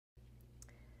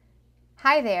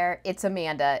Hi there, it's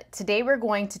Amanda. Today we're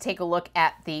going to take a look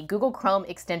at the Google Chrome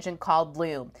extension called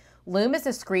Loom. Loom is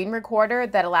a screen recorder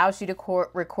that allows you to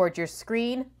record your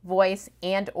screen, voice,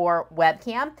 and/or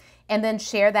webcam, and then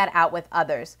share that out with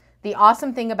others. The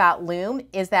awesome thing about Loom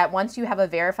is that once you have a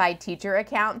verified teacher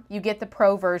account, you get the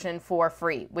pro version for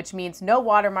free, which means no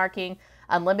watermarking,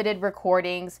 unlimited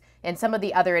recordings, and some of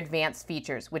the other advanced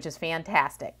features, which is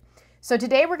fantastic. So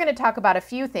today we're going to talk about a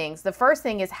few things. The first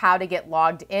thing is how to get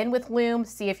logged in with Loom,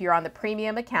 see if you're on the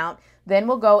premium account. Then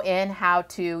we'll go in how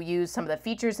to use some of the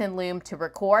features in Loom to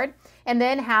record, and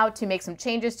then how to make some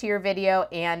changes to your video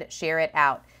and share it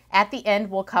out. At the end,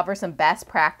 we'll cover some best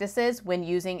practices when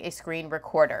using a screen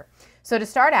recorder. So to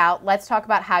start out, let's talk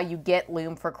about how you get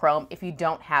Loom for Chrome if you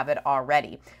don't have it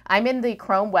already. I'm in the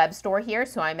Chrome web store here,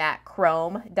 so I'm at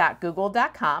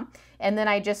chrome.google.com, and then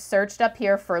I just searched up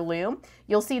here for Loom.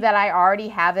 You'll see that I already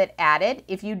have it added.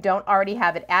 If you don't already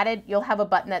have it added, you'll have a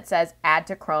button that says Add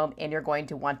to Chrome, and you're going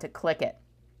to want to click it.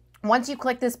 Once you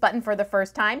click this button for the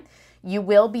first time, you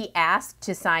will be asked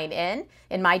to sign in.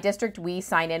 In my district, we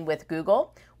sign in with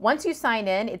Google. Once you sign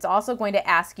in, it's also going to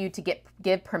ask you to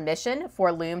give permission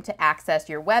for Loom to access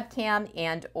your webcam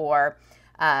and/or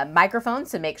microphone,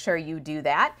 so make sure you do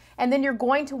that. And then you're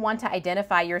going to want to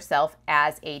identify yourself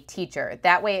as a teacher.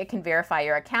 That way it can verify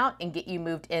your account and get you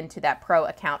moved into that pro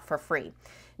account for free.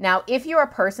 Now, if you're a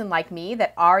person like me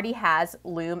that already has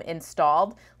Loom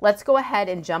installed, let's go ahead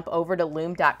and jump over to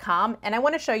loom.com, and I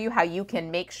want to show you how you can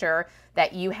make sure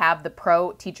that you have the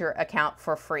pro teacher account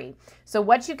for free. So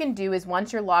what you can do is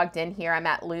once you're logged in here, I'm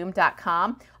at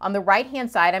loom.com. On the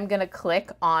right-hand side, I'm going to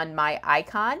click on my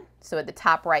icon, so at the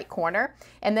top right corner,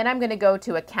 and then I'm going to go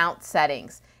to Account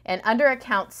Settings. And under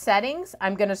Account Settings,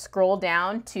 I'm going to scroll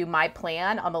down to My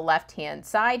Plan on the left-hand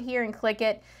side here and click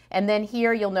it. And then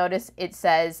here you'll notice it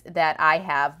says that I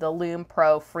have the Loom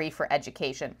Pro Free for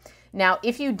Education. Now,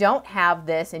 if you don't have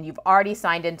this and you've already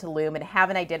signed into Loom and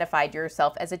haven't identified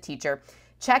yourself as a teacher,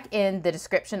 check in the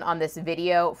description on this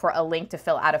video for a link to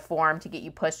fill out a form to get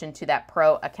you pushed into that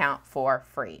pro account for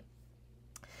free.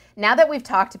 Now that we've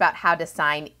talked about how to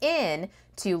sign in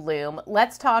to Loom,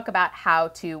 let's talk about how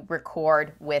to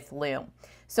record with Loom.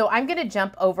 So I'm going to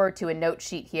jump over to a note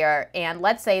sheet here, and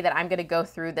let's say that I'm going to go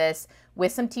through this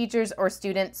with some teachers or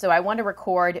students. So I want to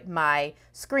record my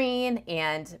screen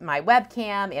and my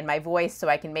webcam and my voice so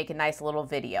I can make a nice little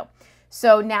video.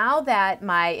 So now that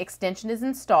my extension is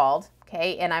installed,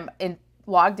 okay, and I'm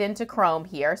logged into Chrome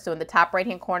here, so in the top right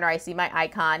hand corner I see my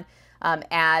icon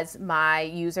as my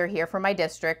user here for my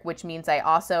district, which means I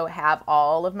also have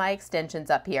all of my extensions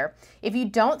up here. If you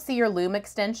don't see your Loom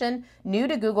extension, new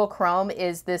to Google Chrome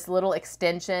is this little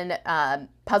extension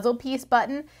puzzle piece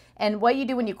button. And what you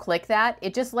do when you click that,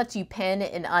 it just lets you pin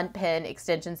and unpin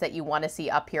extensions that you want to see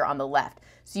up here on the left.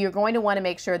 So you're going to want to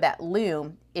make sure that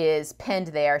Loom is pinned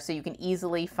there so you can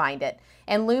easily find it.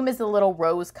 And Loom is the little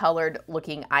rose-colored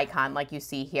looking icon like you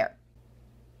see here.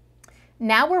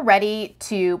 Now we're ready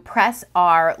to press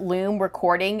our Loom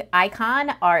recording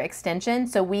icon, our extension,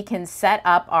 so we can set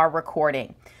up our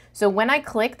recording. So when I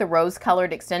click the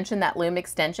rose-colored extension, that Loom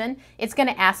extension, it's going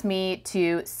to ask me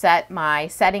to set my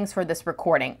settings for this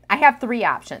recording. I have three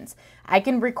options. I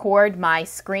can record my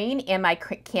screen and my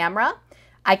camera.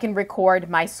 I can record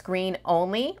my screen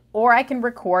only, or I can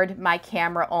record my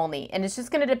camera only. And it's just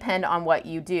going to depend on what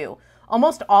you do.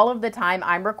 Almost all of the time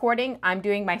I'm recording, I'm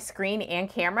doing my screen and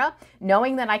camera,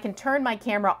 knowing that I can turn my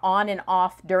camera on and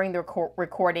off during the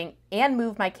recording and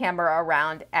move my camera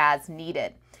around as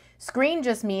needed. Screen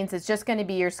just means it's just going to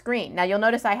be your screen. Now you'll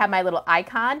notice I have my little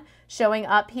icon showing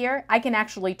up here. I can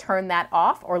actually turn that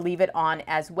off or leave it on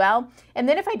as well. And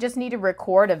then if I just need to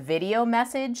record a video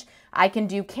message, I can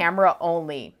do camera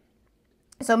only.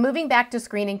 So moving back to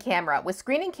screen and camera. With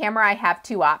screen and camera, I have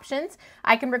two options.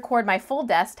 I can record my full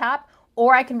desktop,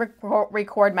 or I can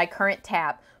record my current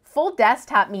tab. Full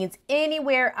desktop means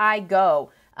anywhere I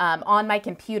go on my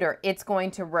computer, it's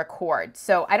going to record.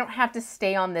 So I don't have to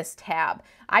stay on this tab.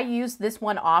 I use this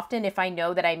one often if I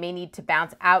know that I may need to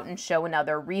bounce out and show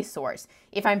another resource.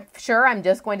 If I'm sure I'm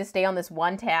just going to stay on this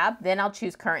one tab, then I'll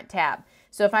choose current tab.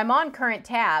 So if I'm on current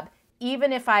tab,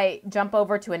 even if I jump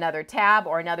over to another tab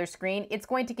or another screen, it's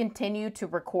going to continue to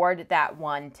record that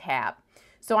one tab.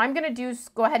 So I'm going to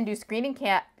go ahead and do screen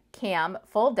and cam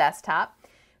full desktop.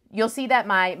 You'll see that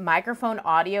my microphone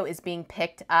audio is being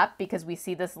picked up because we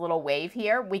see this little wave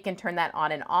here. We can turn that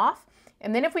on and off.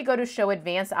 And then if we go to show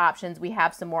advanced options, we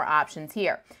have some more options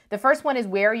here. The first one is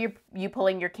where are you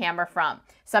pulling your camera from.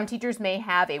 Some teachers may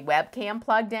have a webcam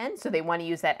plugged in, so they want to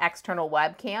use that external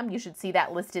webcam. You should see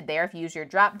that listed there if you use your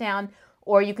drop down,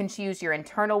 or you can choose your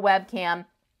internal webcam.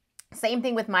 Same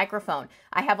thing with microphone.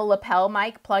 I have a lapel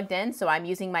mic plugged in, so I'm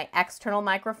using my external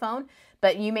microphone,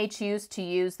 but you may choose to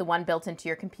use the one built into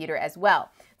your computer as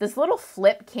well. This little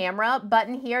flip camera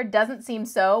button here doesn't seem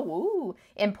so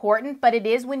important, but it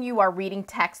is when you are reading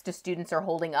text to students or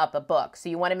holding up a book. So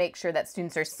you want to make sure that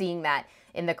students are seeing that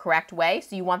in the correct way.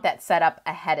 So you want that set up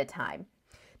ahead of time.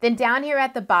 Then down here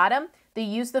at the bottom, the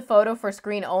use the photo for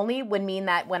screen only would mean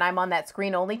that when I'm on that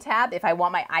screen only tab, if I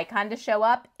want my icon to show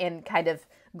up and kind of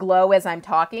glow as I'm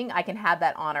talking, I can have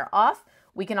that on or off.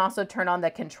 We can also turn on the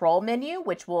control menu,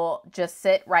 which will just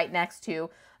sit right next to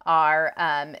our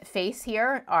face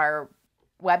here, our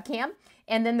webcam.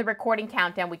 And then the recording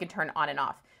countdown, we can turn on and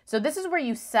off. So this is where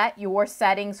you set your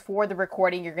settings for the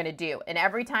recording you're going to do. And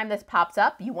every time this pops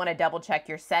up, you want to double check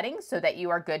your settings so that you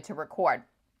are good to record.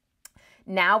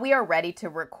 Now we are ready to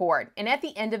record. And at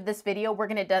the end of this video, we're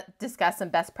going to discuss some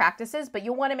best practices, but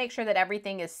you'll want to make sure that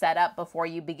everything is set up before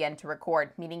you begin to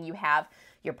record, meaning you have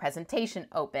your presentation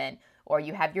open, or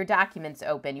you have your documents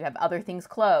open, you have other things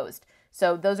closed.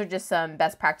 So those are just some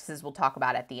best practices we'll talk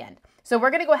about at the end. So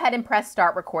we're going to go ahead and press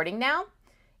start recording now.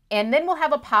 And then we'll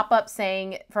have a pop-up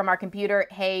saying from our computer,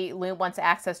 hey, Loom wants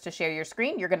access to share your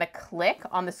screen. You're going to click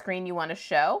on the screen you want to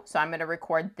show. So I'm going to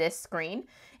record this screen,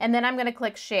 and then I'm going to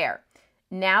click share.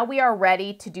 Now we are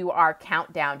ready to do our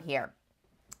countdown here.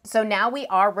 So now we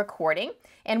are recording,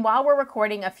 and while we're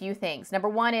recording, a few things. Number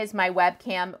one is my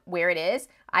webcam where it is.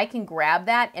 I can grab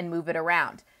that and move it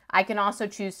around. I can also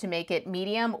choose to make it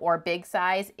medium or big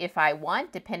size if I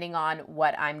want, depending on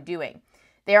what I'm doing.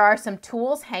 There are some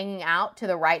tools hanging out to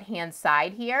the right-hand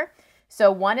side here. So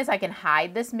one is I can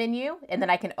hide this menu, and then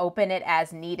I can open it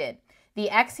as needed. The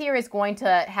X here is going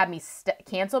to have me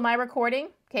cancel my recording,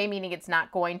 okay, meaning it's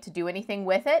not going to do anything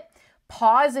with it.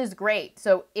 Pause is great.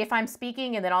 So if I'm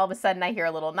speaking and then all of a sudden I hear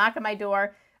a little knock at my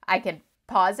door, I can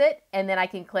pause it, and then I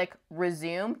can click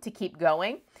resume to keep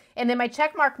going. And then my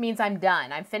check mark means I'm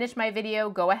done. I've finished my video.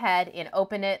 Go ahead and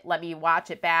open it. Let me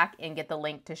watch it back and get the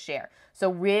link to share.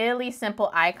 So really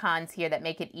simple icons here that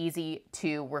make it easy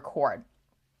to record.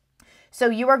 So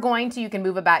you can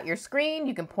move about your screen,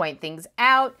 you can point things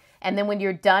out, and then when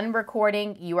you're done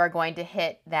recording, you are going to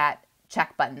hit that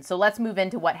check button. So let's move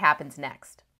into what happens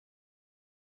next.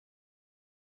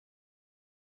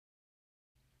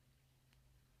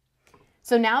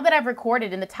 So now that I've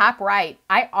recorded, in the top right,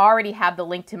 I already have the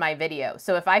link to my video.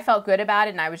 So if I felt good about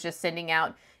it and I was just sending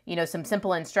out, some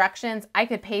simple instructions, I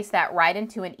could paste that right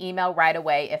into an email right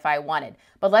away if I wanted.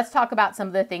 But let's talk about some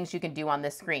of the things you can do on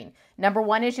this screen. Number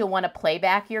one is you'll want to play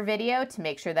back your video to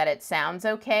make sure that it sounds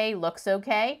okay, looks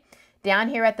okay. Down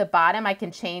here at the bottom, I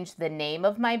can change the name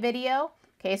of my video.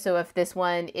 Okay, so if this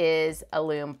one is a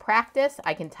Loom practice,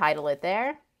 I can title it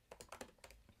there.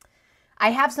 I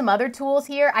have some other tools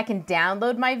here. I can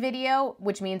download my video,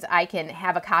 which means I can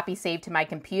have a copy saved to my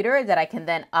computer that I can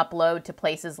then upload to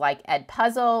places like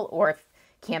Edpuzzle or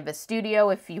Canvas Studio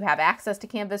if you have access to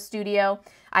Canvas Studio.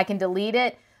 I can delete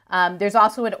it. There's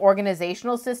also an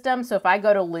organizational system. So if I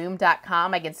go to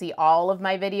loom.com, I can see all of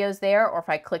my videos there, or if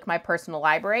I click my personal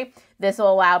library, this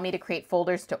will allow me to create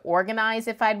folders to organize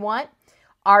if I'd want.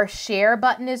 Our share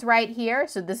button is right here.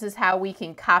 So this is how we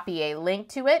can copy a link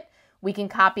to it. We can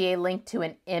copy a link to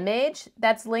an image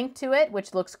that's linked to it,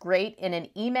 which looks great in an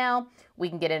email. We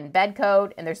can get an embed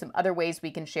code, and there's some other ways we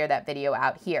can share that video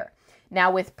out here. Now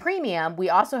with Premium,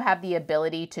 we also have the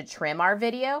ability to trim our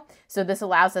video. So this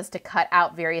allows us to cut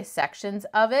out various sections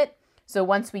of it. So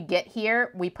once we get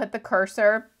here, we put the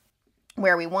cursor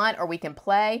where we want, or we can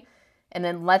play. And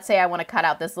then let's say I want to cut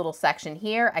out this little section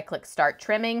here. I click Start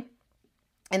Trimming,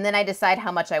 and then I decide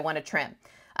how much I want to trim.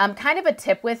 Kind of a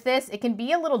tip with this, it can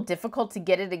be a little difficult to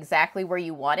get it exactly where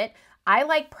you want it. I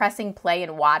like pressing play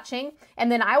and watching,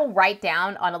 and then I will write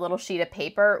down on a little sheet of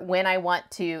paper when I want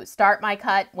to start my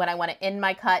cut, when I want to end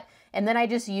my cut, and then I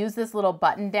just use this little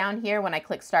button down here when I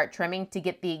click Start Trimming to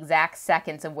get the exact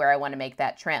seconds of where I want to make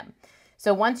that trim.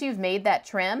 So once you've made that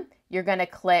trim, you're going to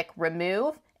click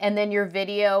Remove, and then your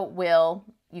video will,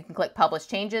 you can click Publish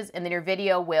Changes, and then your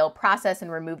video will process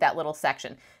and remove that little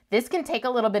section. This can take a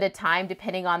little bit of time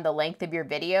depending on the length of your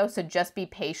video, so just be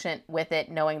patient with it,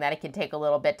 knowing that it can take a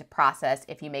little bit to process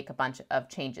if you make a bunch of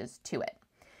changes to it.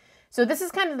 So this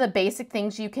is kind of the basic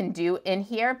things you can do in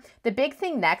here. The big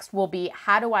thing next will be,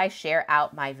 how do I share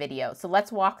out my video? So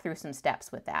let's walk through some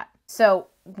steps with that. So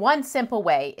one simple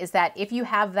way is that if you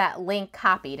have that link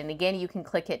copied, and again, you can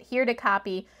click it here to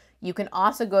copy, you can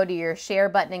also go to your share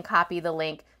button and copy the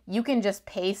link. You can just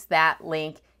paste that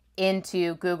link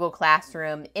into Google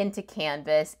Classroom, into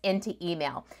Canvas, into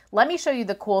email. Let me show you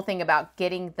the cool thing about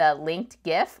getting the linked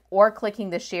GIF or clicking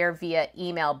the share via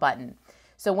email button.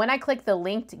 So when I click the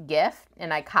linked GIF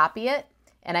and I copy it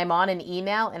and I'm on an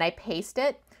email and I paste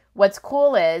it, what's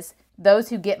cool is those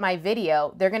who get my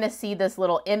video, they're going to see this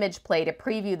little image play to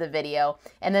preview the video,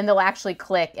 and then they'll actually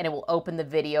click and it will open the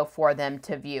video for them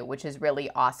to view, which is really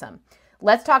awesome.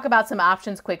 Let's talk about some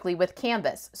options quickly with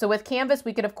Canvas. So with Canvas,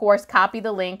 we could of course copy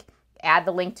the link, add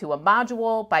the link to a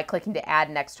module by clicking to add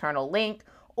an external link,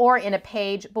 or in a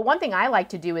page. But one thing I like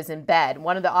to do is embed.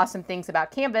 One of the awesome things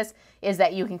about Canvas is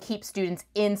that you can keep students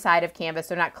inside of Canvas.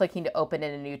 They're not clicking to open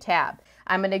in a new tab.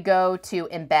 I'm going to go to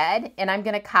embed and I'm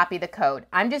going to copy the code.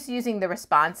 I'm just using the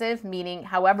responsive, meaning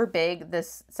however big the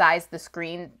size the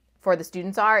screen for the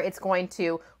students are, it's going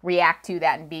to react to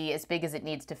that and be as big as it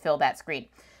needs to fill that screen.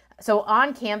 So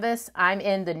on Canvas,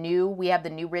 we have the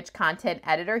new rich content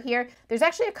editor here. There's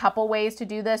actually a couple ways to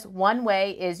do this. One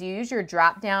way is you use your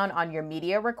drop down on your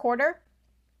media recorder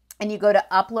and you go to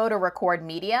upload or record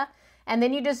media, and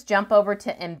then you just jump over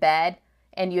to embed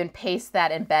and you paste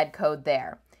that embed code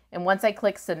there. And once I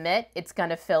click submit, it's going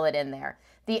to fill it in there.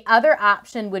 The other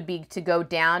option would be to go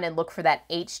down and look for that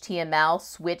HTML,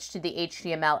 switch to the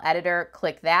HTML editor,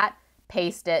 click that,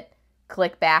 paste it,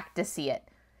 click back to see it.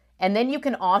 And then you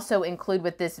can also include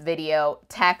with this video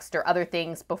text or other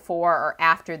things before or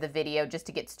after the video just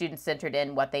to get students centered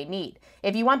in what they need.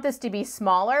 If you want this to be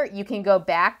smaller, you can go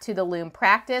back to the Loom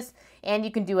practice and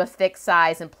you can do a fixed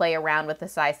size and play around with the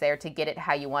size there to get it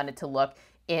how you want it to look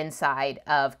inside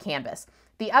of Canvas.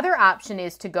 The other option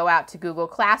is to go out to Google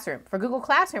Classroom. For Google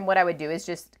Classroom, what I would do is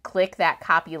just click that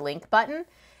copy link button.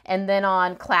 And then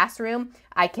on Classroom,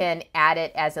 I can add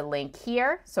it as a link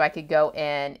here. So I could go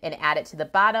in and add it to the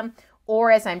bottom.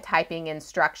 Or as I'm typing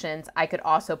instructions, I could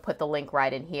also put the link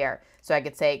right in here. So I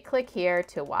could say, click here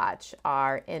to watch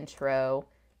our intro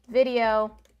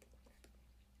video.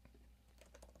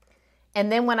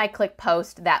 And then when I click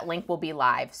post, that link will be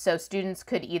live. So students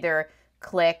could either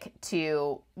click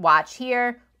to watch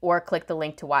here or click the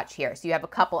link to watch here. So you have a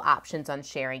couple options on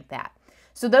sharing that.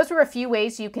 So those were a few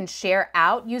ways you can share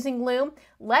out using Loom.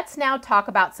 Let's now talk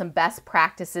about some best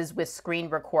practices with screen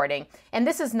recording. And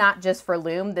this is not just for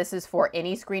Loom, this is for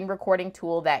any screen recording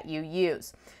tool that you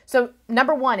use. So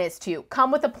number one is to come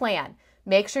with a plan.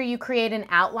 Make sure you create an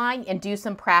outline and do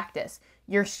some practice.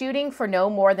 You're shooting for no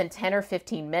more than 10 or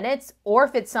 15 minutes, or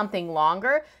if it's something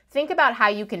longer, think about how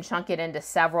you can chunk it into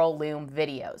several Loom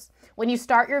videos. When you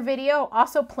start your video,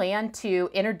 also plan to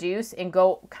introduce and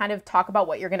go kind of talk about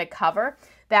what you're going to cover.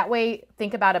 That way,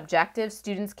 think about objectives.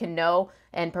 Students can know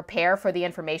and prepare for the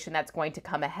information that's going to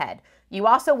come ahead. You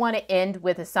also want to end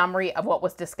with a summary of what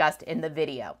was discussed in the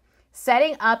video.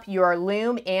 Setting up your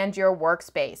Loom and your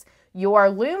workspace. Your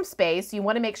Loom space, you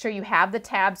want to make sure you have the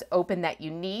tabs open that you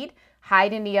need.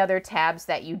 Hide any other tabs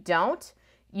that you don't.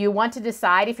 You want to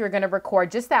decide if you're going to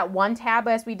record just that one tab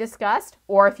as we discussed,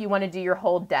 or if you want to do your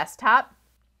whole desktop.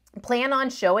 Plan on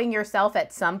showing yourself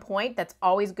at some point. That's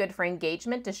always good for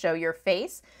engagement, to show your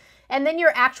face. And then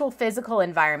your actual physical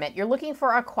environment. You're looking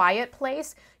for a quiet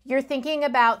place. You're thinking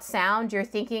about sound. You're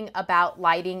thinking about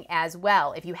lighting as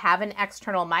well. If you have an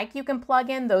external mic you can plug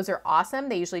in, those are awesome.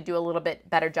 They usually do a little bit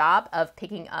better job of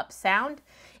picking up sound.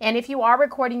 And if you are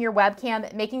recording your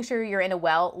webcam, making sure you're in a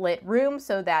well-lit room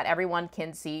so that everyone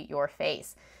can see your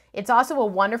face. It's also a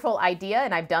wonderful idea,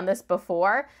 and I've done this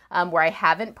before where I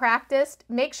haven't practiced.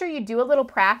 Make sure you do a little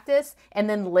practice and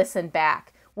then listen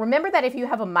back. Remember that if you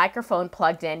have a microphone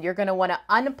plugged in, you're going to want to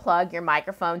unplug your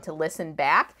microphone to listen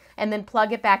back and then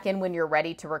plug it back in when you're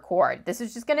ready to record. This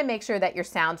is just going to make sure that your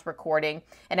sound's recording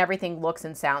and everything looks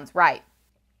and sounds right.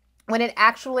 When it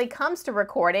actually comes to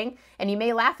recording, and you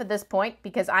may laugh at this point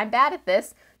because I'm bad at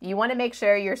this, you want to make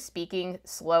sure you're speaking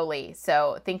slowly.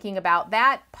 So thinking about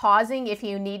that, pausing if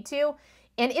you need to,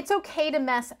 and it's okay to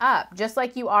mess up. Just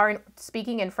like you are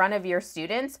speaking in front of your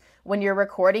students, when you're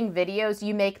recording videos,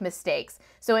 you make mistakes.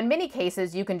 So in many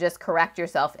cases, you can just correct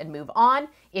yourself and move on.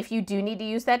 If you do need to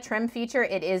use that trim feature,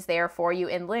 it is there for you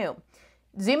in Loom.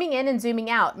 Zooming in and zooming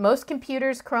out. Most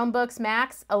computers, Chromebooks,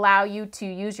 Macs allow you to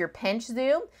use your pinch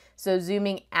zoom. So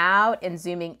zooming out and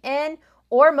zooming in,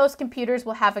 or most computers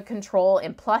will have a control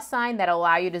and plus sign that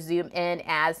allow you to zoom in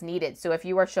as needed. So if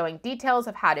you are showing details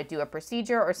of how to do a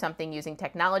procedure or something using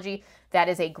technology, that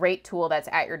is a great tool that's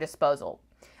at your disposal.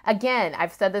 Again,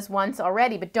 I've said this once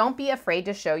already, but don't be afraid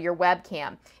to show your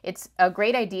webcam. It's a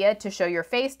great idea to show your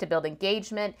face to build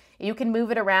engagement. You can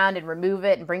move it around and remove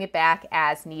it and bring it back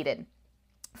as needed.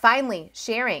 Finally,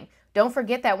 sharing. Don't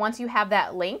forget that once you have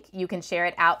that link, you can share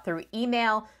it out through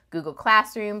email, Google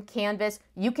Classroom, Canvas.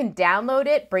 You can download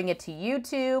it, bring it to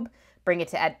YouTube, bring it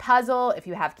to Edpuzzle. If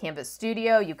you have Canvas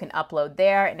Studio, you can upload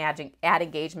there and add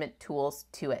engagement tools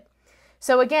to it.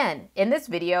 So again, in this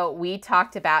video, we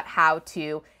talked about how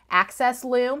to access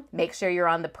Loom. Make sure you're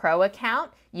on the Pro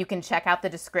account. You can check out the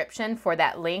description for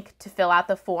that link to fill out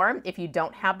the form if you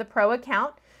don't have the Pro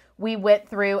account. We went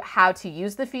through how to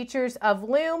use the features of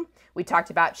Loom. We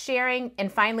talked about sharing,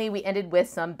 and finally we ended with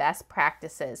some best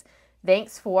practices.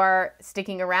 Thanks for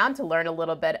sticking around to learn a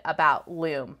little bit about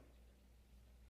Loom.